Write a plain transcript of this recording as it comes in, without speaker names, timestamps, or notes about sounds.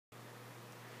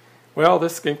Well,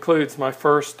 this concludes my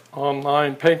first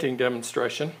online painting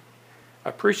demonstration. I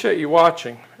appreciate you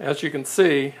watching. As you can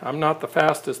see, I'm not the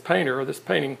fastest painter. This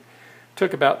painting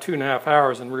took about 2.5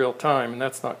 hours in real time, and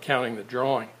that's not counting the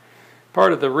drawing.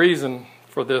 Part of the reason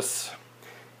for this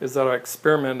is that I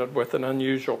experimented with an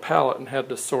unusual palette and had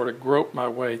to sort of grope my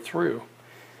way through.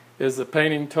 Is the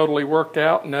painting totally worked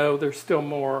out? No, there's still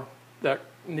more that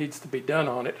needs to be done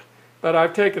on it, but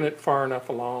I've taken it far enough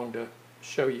along to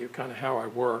show you kind of how I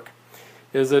work.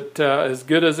 Is it as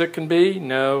good as it can be?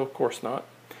 No, of course not.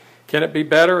 Can it be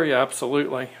better? Yeah,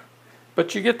 absolutely.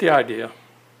 But you get the idea.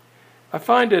 I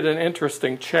find it an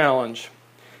interesting challenge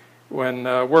when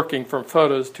working from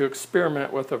photos to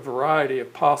experiment with a variety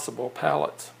of possible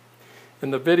palettes.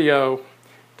 In the video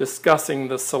discussing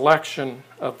the selection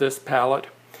of this palette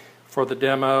for the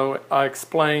demo, I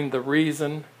explained the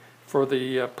reason for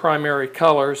the primary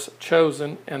colors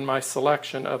chosen and my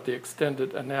selection of the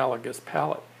extended analogous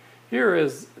palette. Here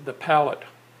is the palette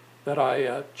that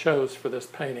I chose for this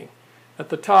painting. At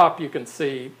the top you can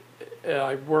see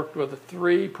I worked with a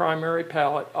 3 primary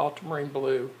palette: ultramarine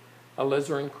blue,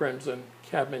 alizarin crimson,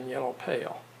 cadmium yellow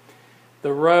pale.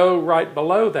 The row right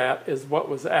below that is what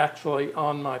was actually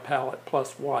on my palette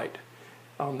plus white.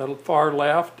 On the far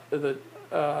left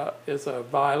is a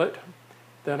violet,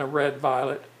 then a red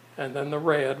violet, and then the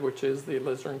red, which is the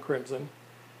alizarin crimson,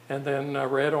 and then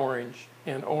red orange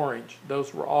and orange.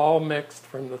 Those were all mixed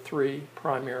from the 3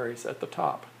 primaries at the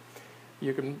top.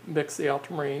 You can mix the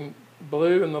ultramarine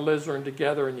blue and the alizarin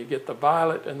together and you get the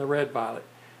violet and the red violet.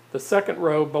 The second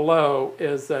row below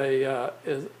has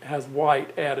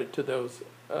white added to those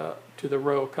to the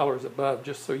row of colors above,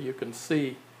 just so you can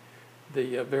see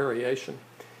the variation.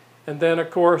 And then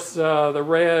of course the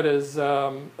red is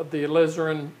the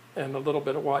alizarin and a little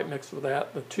bit of white mixed with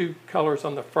that. The 2 colors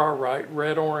on the far right,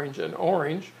 red, orange, and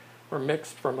orange, were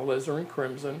mixed from alizarin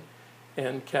crimson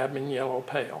and cadmium yellow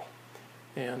pale.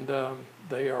 And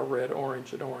they are red,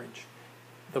 orange, and orange.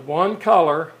 The one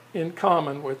color in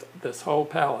common with this whole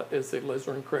palette is the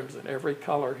alizarin crimson. Every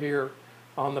color here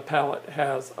on the palette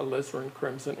has alizarin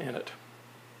crimson in it.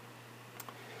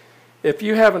 If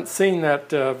you haven't seen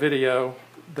that video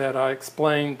that I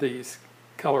explained the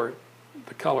color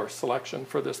selection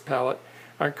for this palette,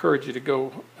 I encourage you to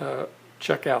go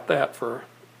check out that for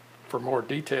more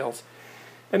details.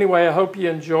 Anyway, I hope you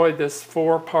enjoyed this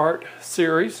 4-part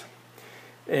series.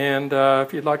 And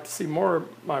if you'd like to see more of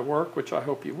my work, which I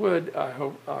hope you would, I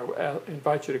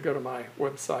invite you to go to my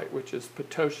website, which is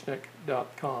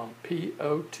potoschnik.com,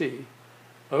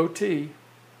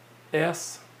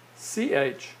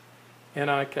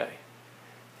 P-O-T-O-T-S-C-H-N-I-K.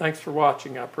 Thanks for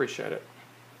watching. I appreciate it.